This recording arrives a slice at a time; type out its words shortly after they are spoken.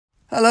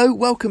Hello,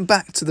 welcome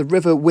back to the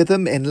River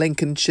Witham in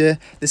Lincolnshire.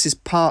 This is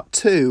part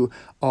 2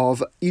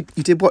 of... You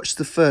did watch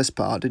the first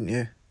part, didn't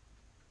you?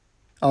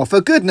 Oh,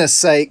 for goodness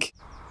sake!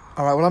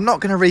 Alright, well, I'm not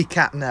going to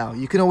recap now.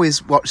 You can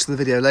always watch the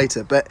video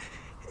later. But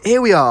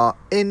here we are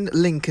in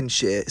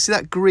Lincolnshire. See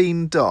that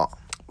green dot?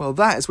 Well,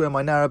 that is where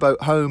my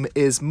narrowboat home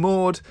is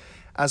moored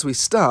as we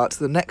start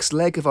the next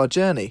leg of our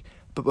journey.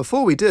 But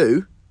before we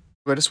do,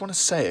 I just want to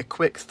say a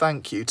quick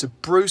thank you to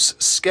Bruce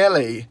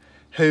Skelly,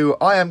 who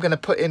I am going to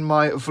put in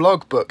my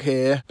vlog book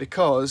here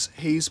because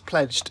he's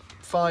pledged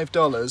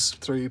 $5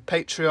 through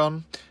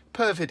Patreon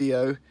per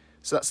video.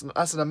 So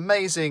that's an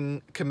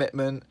amazing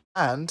commitment,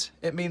 and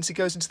it means he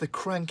goes into the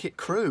Crank It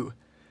crew.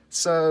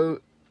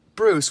 So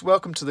Bruce,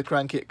 welcome to the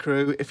Crank It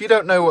crew. If you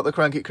don't know what the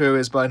Crank It crew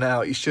is by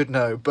now, you should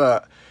know,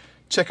 but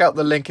check out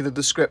the link in the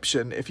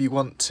description if you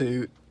want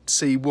to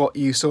see what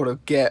you sort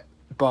of get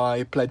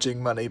by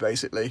pledging money,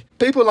 basically.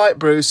 People like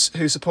Bruce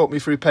who support me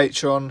through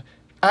Patreon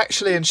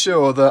actually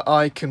ensure that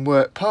I can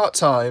work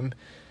part-time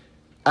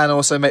and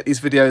also make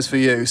these videos for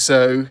you.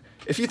 So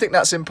if you think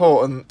that's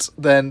important,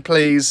 then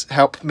please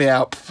help me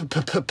out.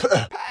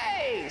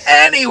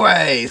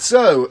 Anyway,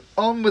 so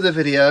on with the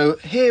video.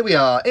 Here we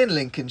are in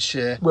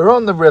Lincolnshire. We're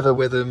on the River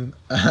Witham,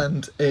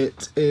 and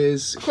it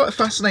is quite a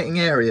fascinating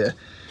area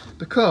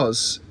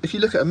because if you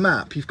look at a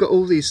map, you've got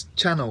all these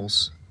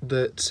channels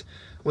that,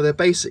 well, they're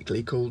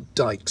basically called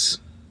dikes.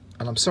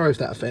 And I'm sorry if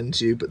that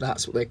offends you, but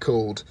that's what they're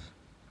called.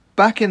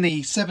 Back in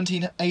the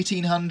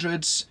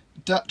 1800s,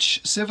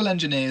 Dutch civil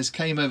engineers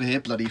came over here,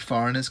 bloody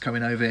foreigners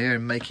coming over here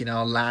and making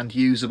our land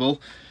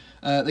usable.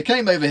 They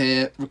came over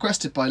here,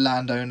 requested by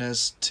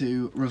landowners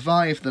to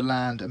revive the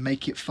land and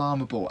make it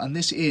farmable. And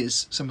this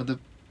is some of the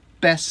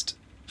best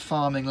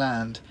farming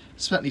land,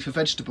 certainly for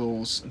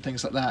vegetables and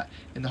things like that,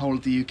 in the whole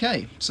of the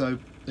UK. So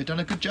they've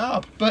done a good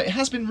job. But it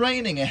has been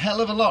raining a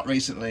hell of a lot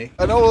recently.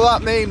 And all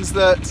that means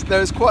that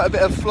there's quite a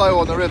bit of flow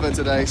on the river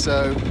today,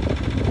 so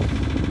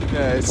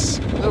yeah, it's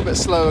a little bit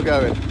slower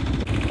going.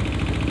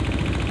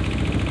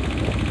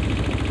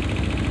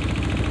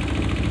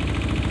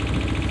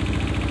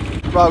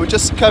 Right, we're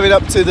just coming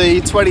up to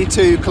the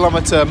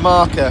 22-kilometre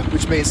marker,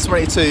 which means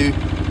 22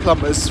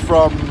 kilometres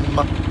from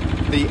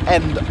the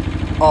end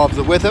of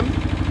the Witham,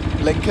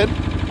 Lincoln.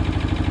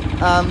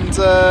 And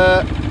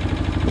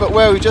but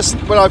where I've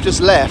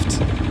just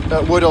left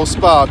at Woodall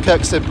Spa,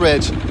 Kirkstead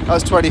Bridge, that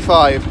was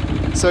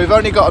 25. So we've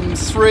only gotten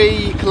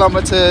 3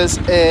 kilometres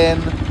in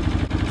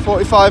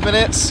 45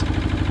 minutes,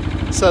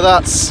 so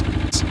that's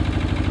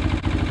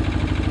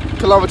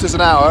kilometres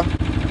an hour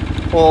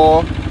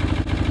or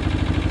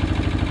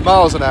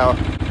miles an hour.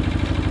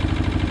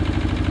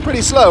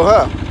 Pretty slow,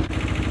 huh?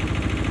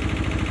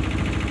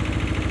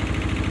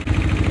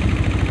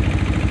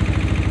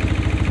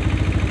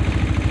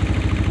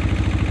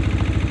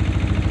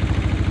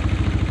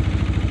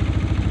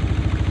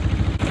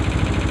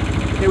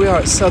 Here we are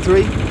at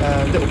Southry,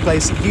 a little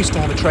place that used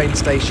to have a train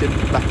station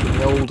back in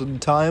the olden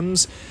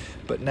times,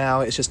 but now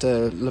it's just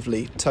a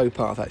lovely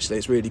towpath. Actually,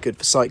 it's really good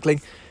for cycling.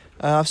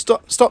 I've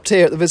stopped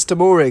here at the visitor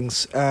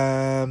moorings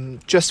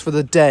just for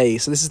the day.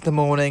 So this is the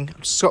morning.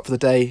 I've just stopped for the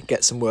day,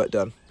 get some work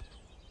done.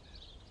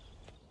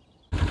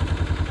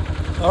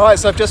 All right,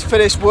 so I've just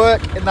finished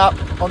work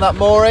on that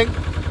mooring,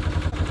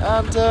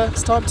 and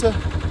it's time to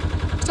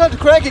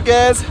crank it,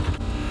 guys.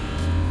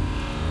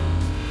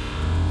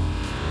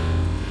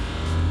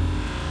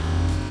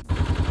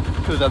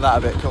 Could have done that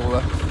a bit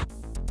cooler.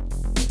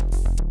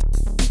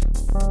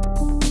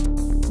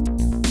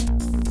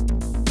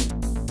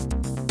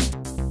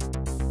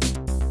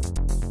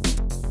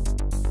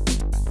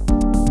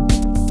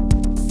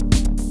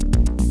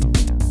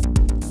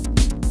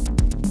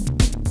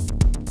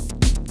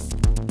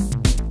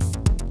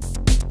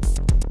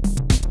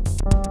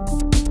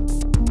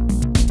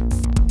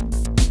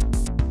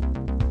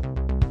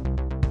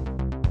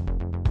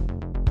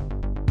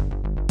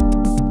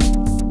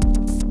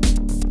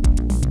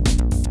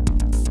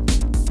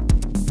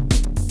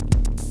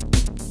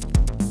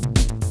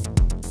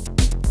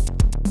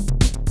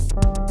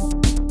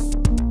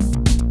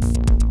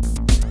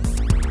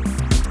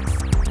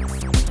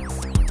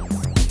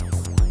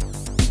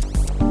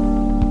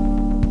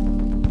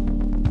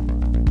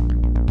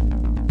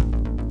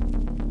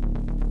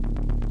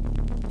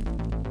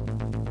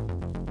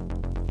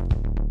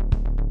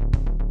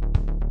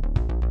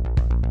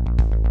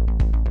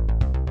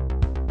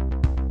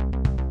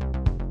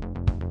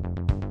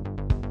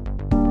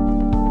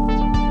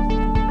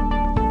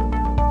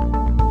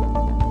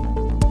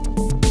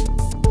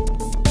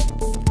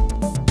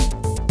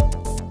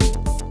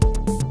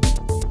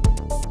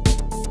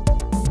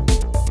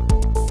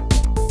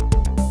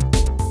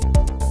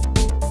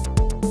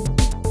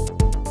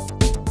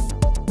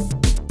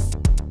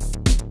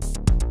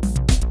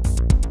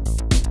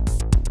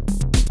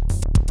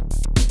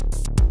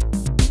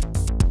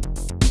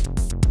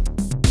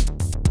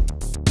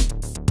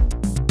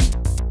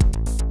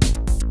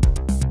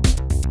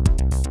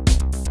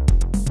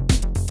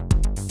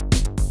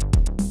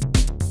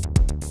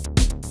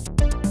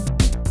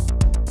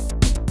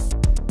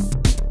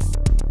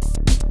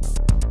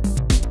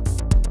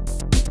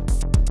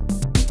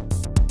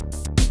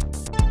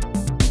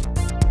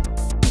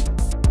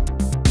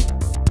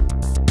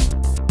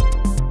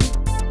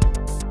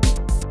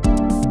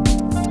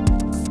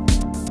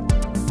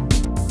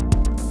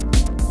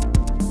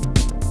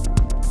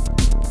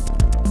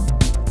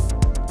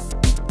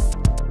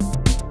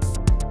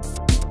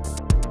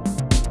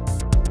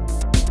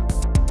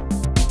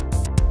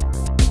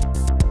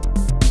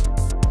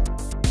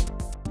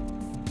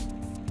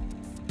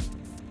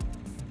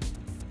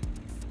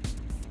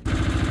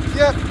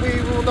 Yep,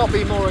 we will not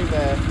be mooring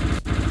there.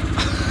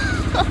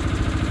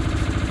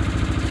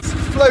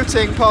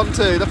 Floating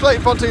pontoon. The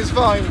floating pontoon's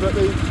fine, but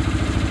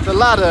the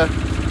ladder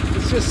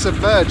is just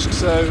submerged,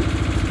 so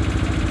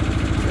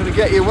you're going to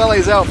get your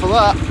wellies out for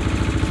that.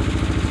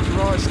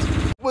 Christ.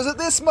 It was at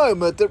this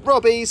moment that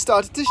Robbie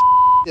started to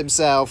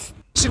himself.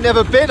 She'd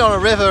never been on a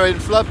river in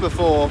flood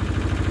before,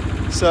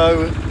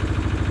 so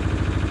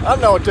I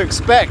don't know what to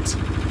expect.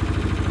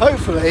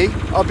 Hopefully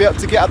I'll be able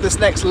to get up this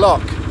next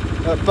lock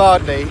at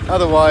Bardney,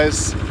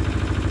 otherwise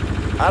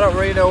I don't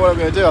really know what I'm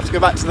going to do. I have to go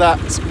back to that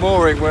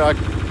mooring where I'm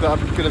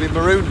going to be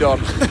marooned on.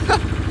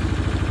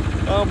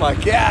 Oh my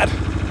god.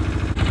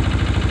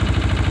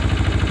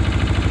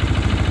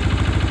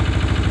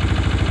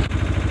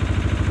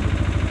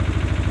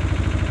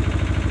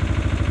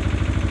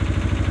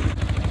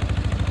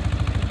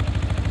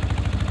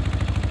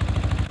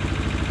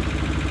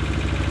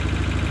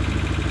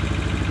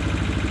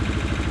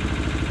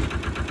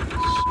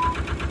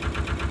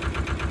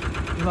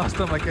 Last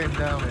time I came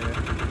down here,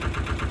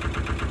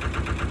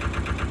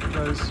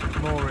 those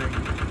mooring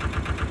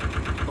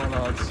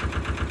bollards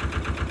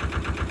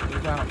were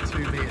about 2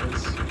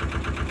 metres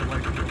away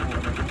from the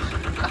water level.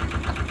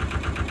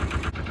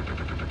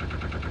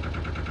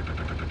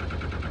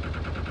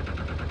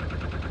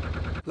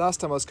 Last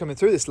time I was coming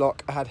through this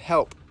lock, I had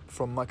help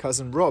from my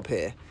cousin Rob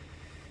here.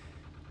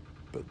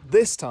 But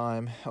this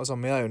time I was on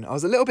my own. I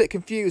was a little bit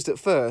confused at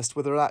first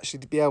whether I'd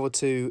actually be able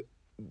to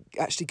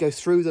actually go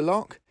through the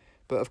lock.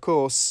 But of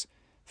course,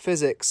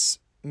 physics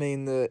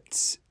mean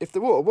that if the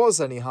water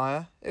was any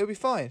higher, it would be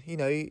fine. You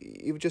know,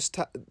 you would just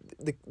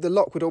the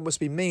lock would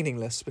almost be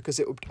meaningless because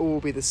it would all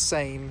be the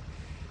same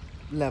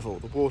level.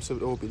 The water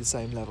would all be the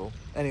same level.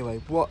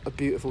 Anyway, what a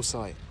beautiful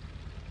sight.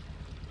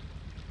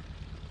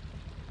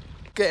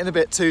 Getting a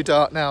bit too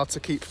dark now to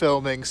keep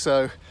filming,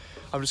 so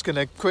I'm just going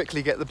to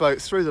quickly get the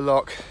boat through the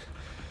lock,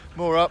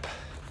 moor up,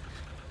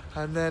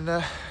 and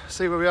then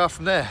see where we are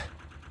from there.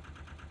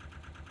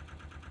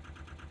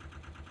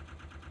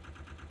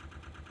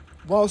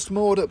 Whilst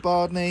moored at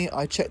Bardney,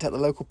 I checked out the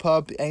local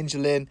pub, the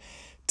Angel Inn,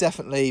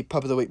 definitely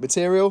pub of the week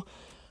material.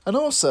 And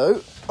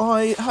also,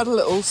 I had a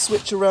little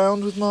switch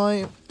around with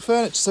my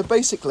furniture. So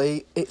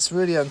basically, it's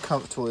really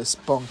uncomfortable, this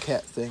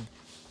banquette thing,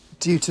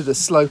 due to the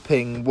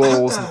sloping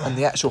walls and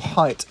the actual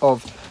height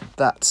of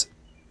that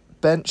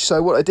bench.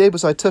 So what I did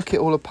was I took it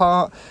all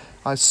apart,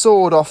 I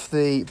sawed off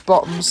the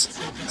bottoms,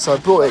 so I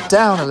brought it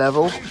down a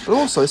level, but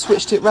also I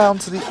switched it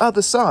round to the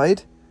other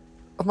side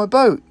of my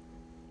boat.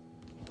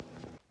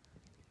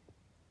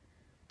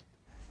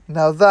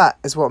 Now that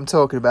is what I'm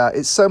talking about.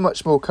 It's so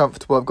much more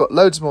comfortable. I've got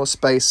loads more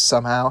space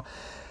somehow.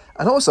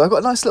 And also I've got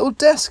a nice little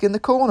desk in the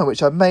corner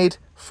which I've made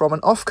from an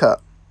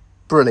offcut.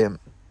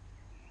 Brilliant.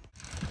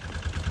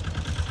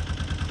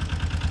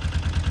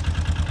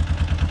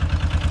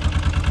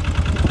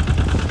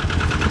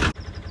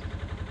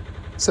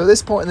 So at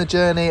this point in the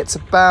journey, it's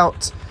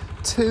about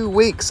 2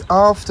 weeks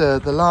after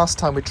the last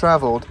time we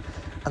travelled,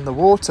 and the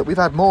water, we've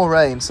had more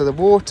rain, so the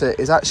water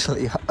is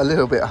actually a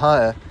little bit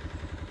higher.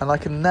 And I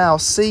can now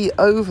see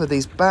over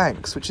these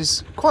banks, which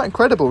is quite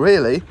incredible,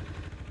 really.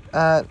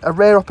 A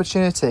rare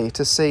opportunity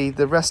to see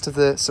the rest of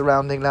the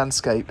surrounding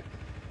landscape.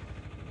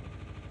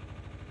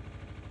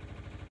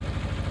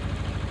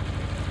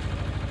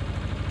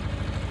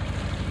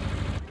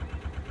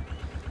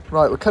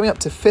 Right, we're coming up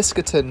to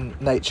Fiskerton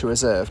Nature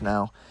Reserve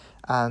now.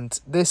 And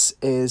this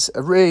is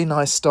a really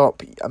nice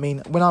stop. I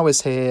mean, when I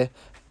was here,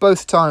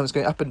 both times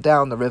going up and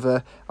down the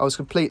river, I was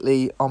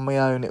completely on my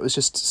own. It was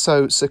just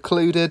so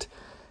secluded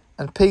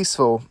and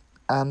peaceful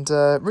and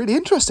really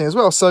interesting as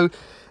well. So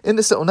in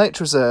this little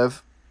nature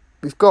reserve,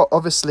 we've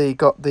obviously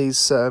got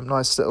these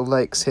nice little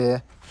lakes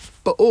here,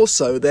 but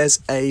also there's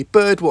a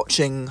bird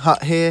watching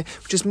hut here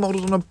which is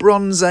modelled on a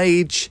Bronze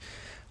Age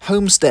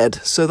homestead,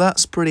 so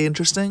that's pretty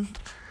interesting.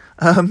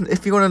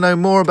 If you want to know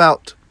more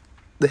about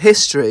the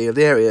history of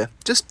the area,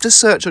 just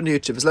search on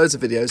YouTube. There's loads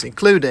of videos,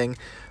 including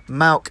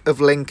Malk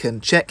of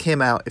Lincoln. Check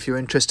him out if you're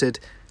interested,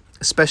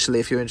 especially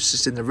if you're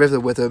interested in the River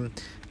Witham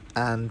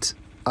and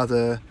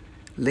other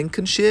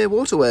Lincolnshire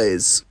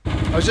waterways.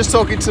 I was just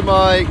talking to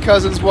my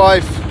cousin's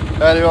wife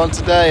earlier on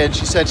today, and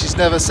she said she's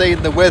never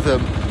seen the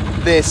Witham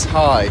this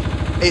high.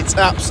 It's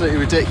absolutely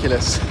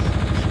ridiculous.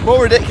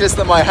 More ridiculous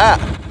than my hat.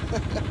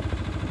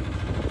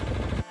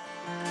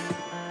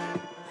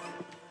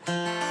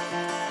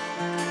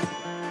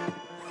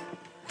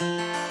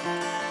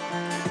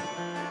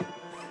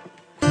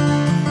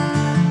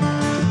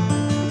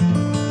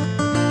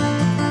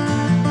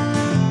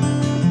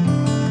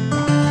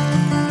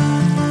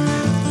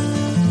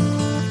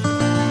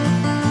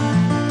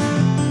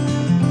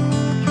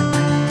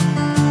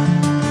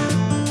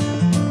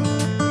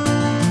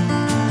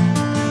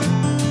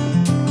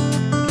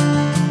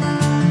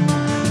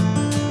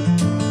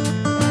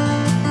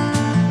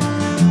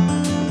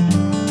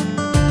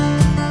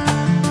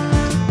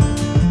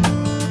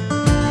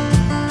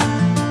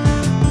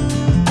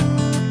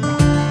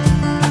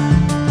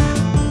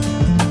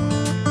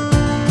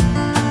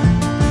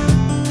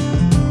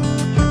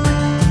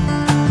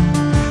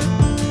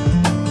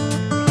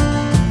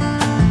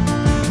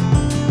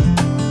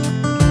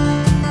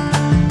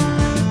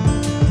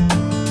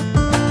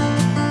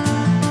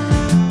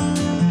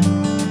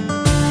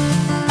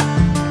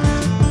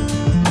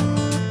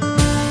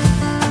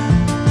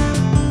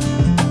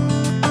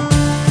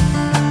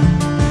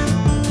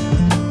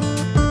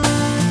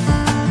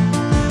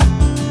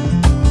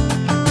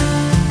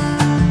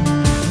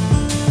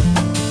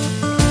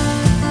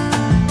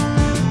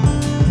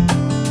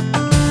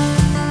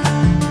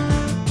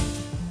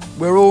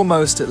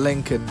 almost at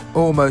Lincoln,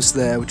 almost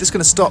there. We're just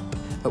going to stop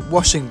at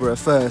Washingborough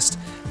first.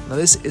 Now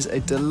this is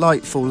a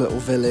delightful little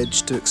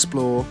village to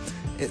explore.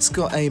 It's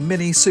got a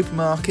mini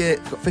supermarket,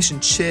 it's got fish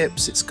and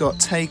chips, it's got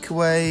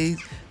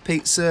takeaway,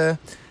 pizza.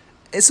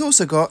 It's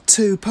also got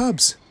 2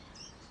 pubs.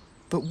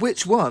 But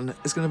which one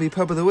is going to be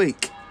pub of the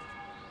week?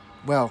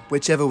 Well,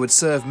 whichever would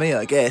serve me,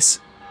 I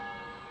guess.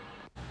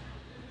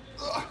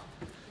 Ugh.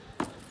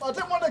 I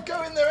don't want to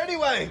go in there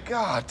anyway.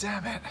 God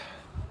damn it.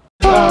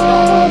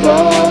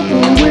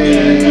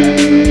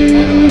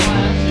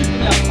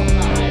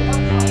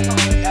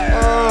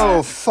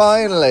 Oh,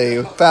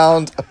 finally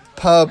found a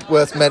pub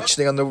worth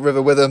mentioning on the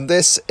River Witham.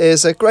 This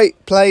is a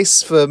great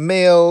place for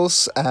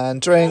meals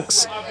and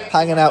drinks,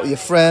 hanging out with your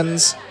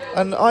friends,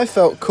 and I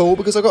felt cool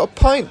because I got a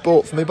pint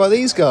bought for me by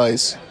these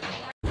guys.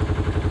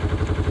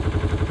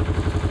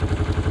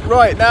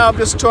 Right, now I'm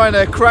just trying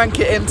to crank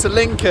it into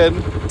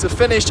Lincoln to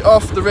finish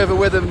off the River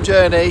Witham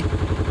journey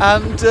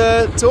and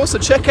to also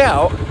check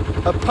out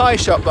a pie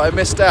shop that I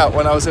missed out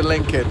when I was in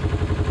Lincoln,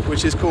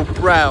 which is called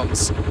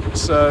Brown's.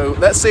 So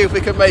let's see if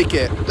we can make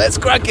it. Let's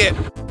crack it!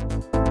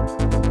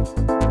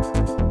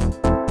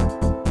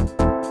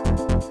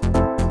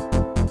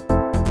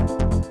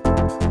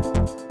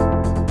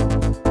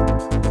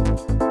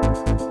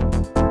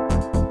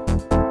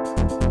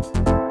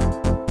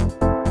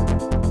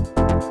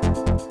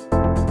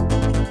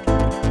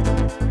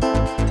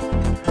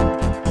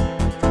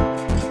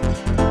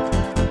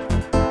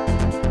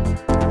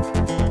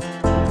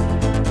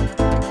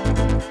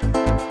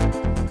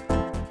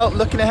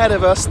 Looking ahead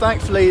of us,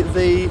 thankfully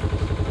the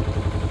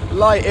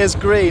light is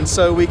green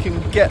so we can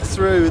get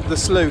through the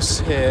sluice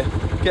here,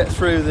 get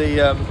through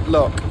the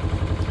lock.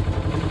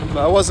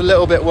 But I was a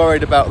little bit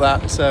worried about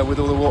that with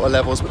all the water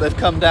levels, but they've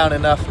come down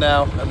enough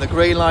now and the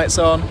green light's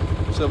on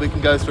so we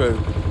can go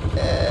through.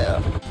 Yeah.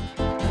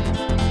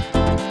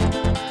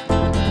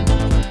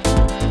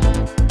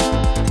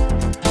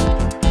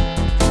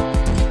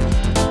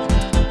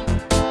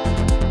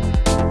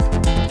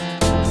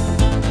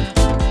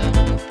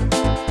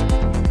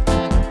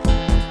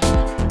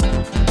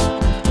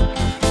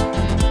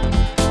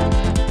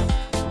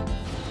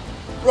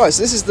 Right,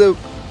 so this is the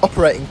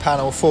operating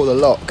panel for the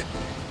lock.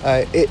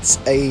 It's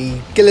a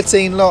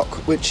guillotine lock,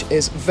 which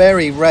is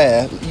very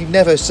rare. You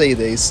never see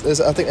these.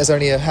 I think there's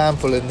only a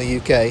handful in the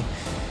UK.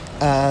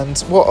 And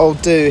what I'll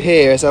do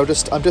here is I'm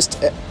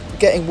just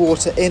getting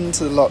water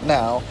into the lock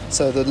now,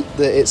 so that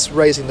it's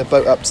raising the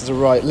boat up to the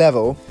right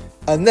level.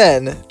 And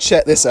then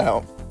check this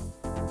out.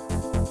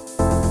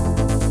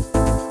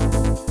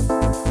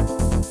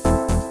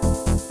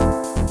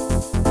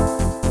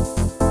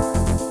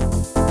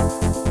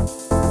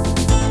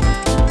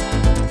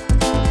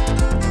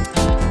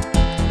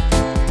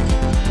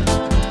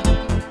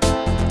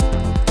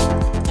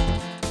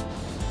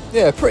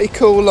 Yeah, pretty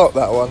cool lock,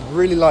 that one.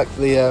 Really like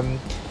the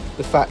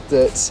fact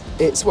that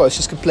it's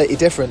just completely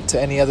different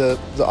to any other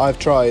that I've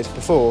tried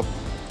before.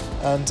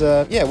 And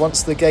yeah,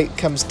 once the gate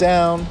comes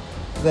down,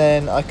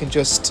 then I can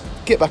just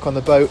get back on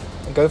the boat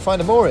and go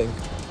find a mooring.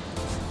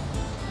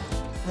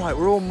 Right,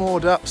 we're all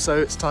moored up, so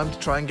it's time to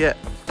try and get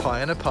a pie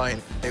and a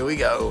pint. Here we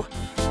go.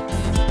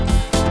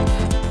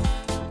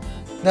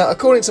 Now,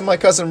 according to my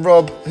cousin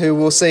Rob, who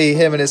we'll see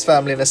him and his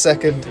family in a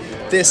second,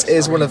 this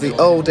is one of the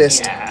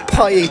oldest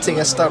pie-eating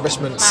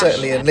establishments,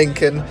 certainly in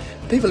Lincoln.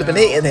 People have been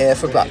eating here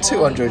for about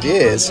 200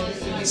 years.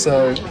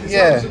 So,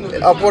 yeah,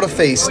 what a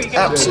feast.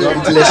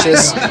 Absolutely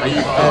delicious.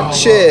 And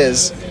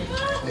cheers.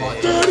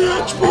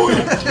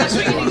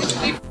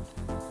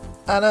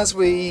 And as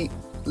we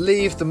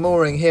leave the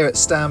mooring here at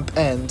Stamp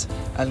End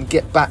and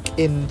get back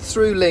in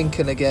through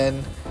Lincoln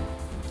again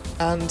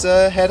and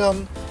head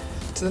on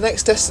to the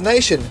next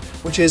destination,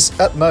 which is,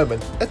 at the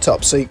moment, a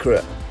top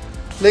secret.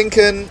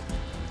 Lincoln,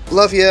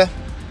 love you,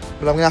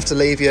 but I'm going to have to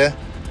leave you,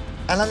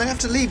 and I'm going to have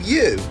to leave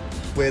you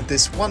with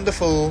this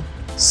wonderful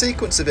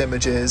sequence of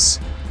images,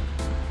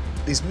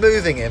 these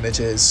moving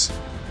images,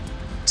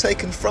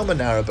 taken from a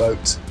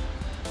narrowboat,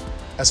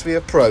 as we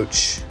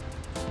approach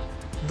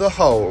the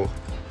whole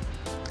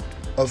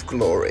of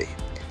glory.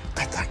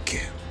 I thank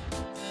you.